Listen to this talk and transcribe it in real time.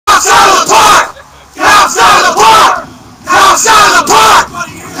outside the park! Get outside the park! Get outside the park!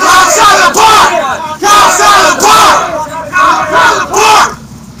 Get outside the park! Get outside the park! Get outside the park!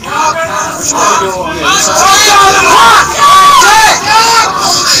 Outside the park!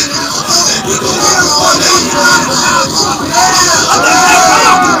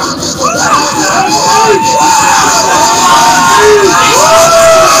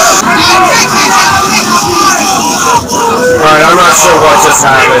 Alright, I'm not sure what just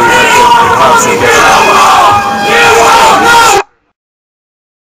happened.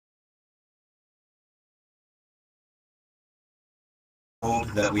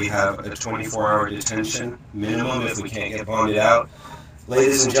 That we have a 24-hour detention minimum if we can't get bonded out.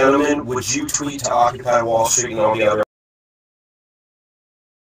 Ladies and gentlemen, would you tweet to Occupy Wall Street and all the other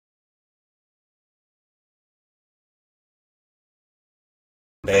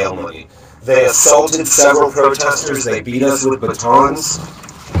bail money? They assaulted several protesters. They beat us with batons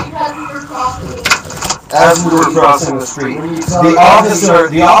as we were crossing the street. The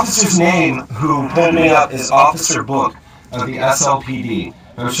officer's name who pulled me up is Officer Book of the SLPD.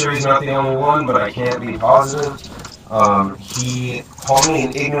 I'm sure he's not the only one, but I can't be positive. He called me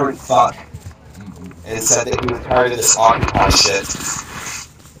an ignorant fuck and said that he was tired of this Occupy shit.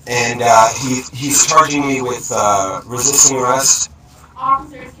 And he's charging me with resisting arrest.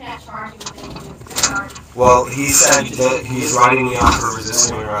 Officers can't charge you with anything. Well, he said that he's writing me up for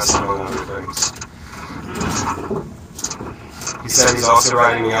resisting arrest among other things. He said he's also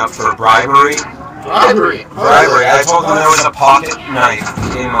writing me up for bribery. Bribery. I told them there was a pocket knife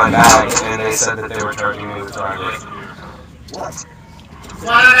in my bag, and they said that they were charging me with bribery. What?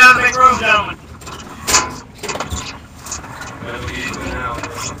 Slide on down and make room, gentlemen.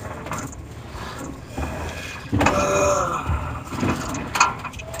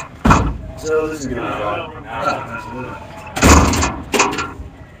 So this is gonna be fun.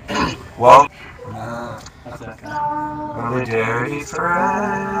 Well, solidarity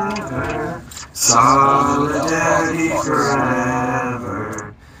forever. Solidarity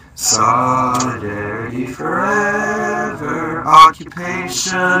forever. Solidarity forever.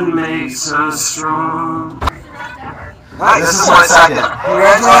 Occupation makes us strong. Nice. This is my second.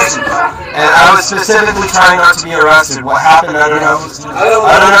 Congratulations. And I was specifically trying not to be arrested. What happened, I don't know. I don't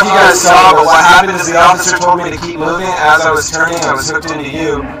know if you guys saw, but what happened is the officer told me to keep moving. As I was turning, I was hooked into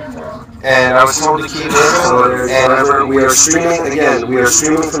you. And I was told to keep moving. And we are streaming, again, we are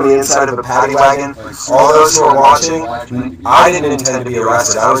streaming from the inside of a Patty Wagon. All those who are watching, I didn't intend to be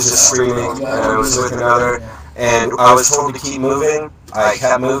arrested. I was just streaming, and I was with another. And I was told to keep moving. I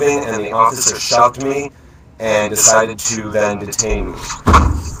kept moving, and the officer shoved me and decided to then detain me.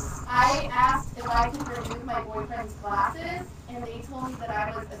 I asked if I could remove my boyfriend's glasses, and they told me that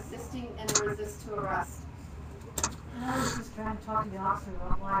I was assisting in a resist to arrest. I was just trying to talk to the officer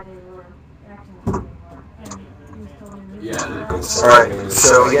about why they were acting the way they were. And he was telling me Alright,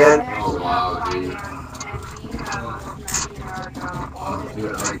 so again. Oh, wow, dude. And we have almost 19 hours ago, all the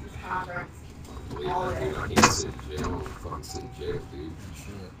contracts. All of it.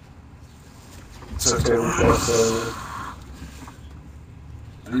 So it's going to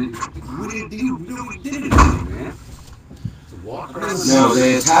No,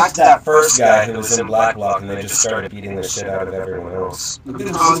 they attacked that first guy who was in black bloc, and they just started beating the shit out of everyone else.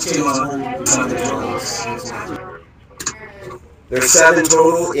 There's 7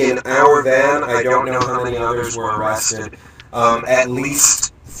 total in our van. I don't know how many others were arrested. At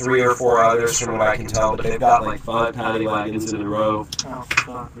least 3 or 4 others from what I can tell, but they've got like 5 Patty Wagons in a row. Oh,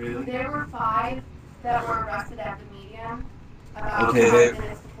 fuck, really? There were 5 that were arrested at the median about Okay, 5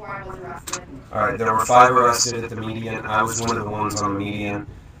 minutes before I was arrested. Alright, there were 5 arrested at the median. I was one of the ones on the median.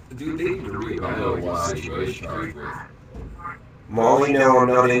 Molly, no, I'm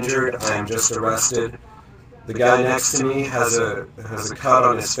not injured. I am just arrested. The guy next to me has a cut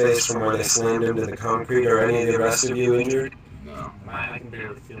on his face from where they slammed him to the concrete. Are any of the rest of you injured? No. I can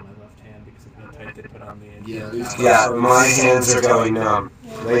barely feel my left hand because of the tight they put on the edge. Yeah, my hands are going numb.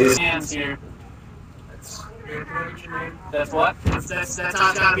 Ladies. Hands here. That's what? That's how it's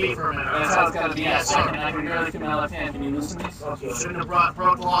gotta be for a minute. That's how it's gotta be. Yeah, second, I can barely feel my left hand. Can you loosen these? You shouldn't have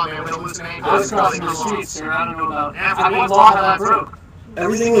broke the law, man. We're gonna lose an ankle. I was crossing the street, sir. I don't know about. I mean, law that I broke.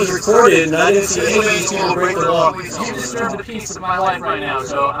 Everything was recorded, and I didn't see any of these people break the law. You disturb the peace of my life right now,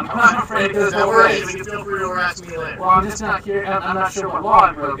 so I'm not afraid there's no worries. worries. You can feel free to harass me later. Well, I'm just not curious. I'm not sure what law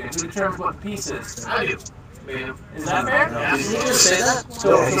I'm broken. Who determines what the peace is? I do. Is that fair? Yeah. Did you just say that?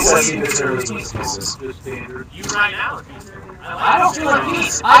 So he says he determines what pieces. You right now. I don't feel at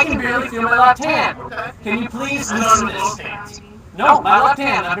peace. I can barely feel my left hand. Okay. Can you please I loosen don't know this? both hands. No, my left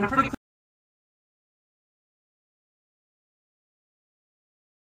hand. I've been pretty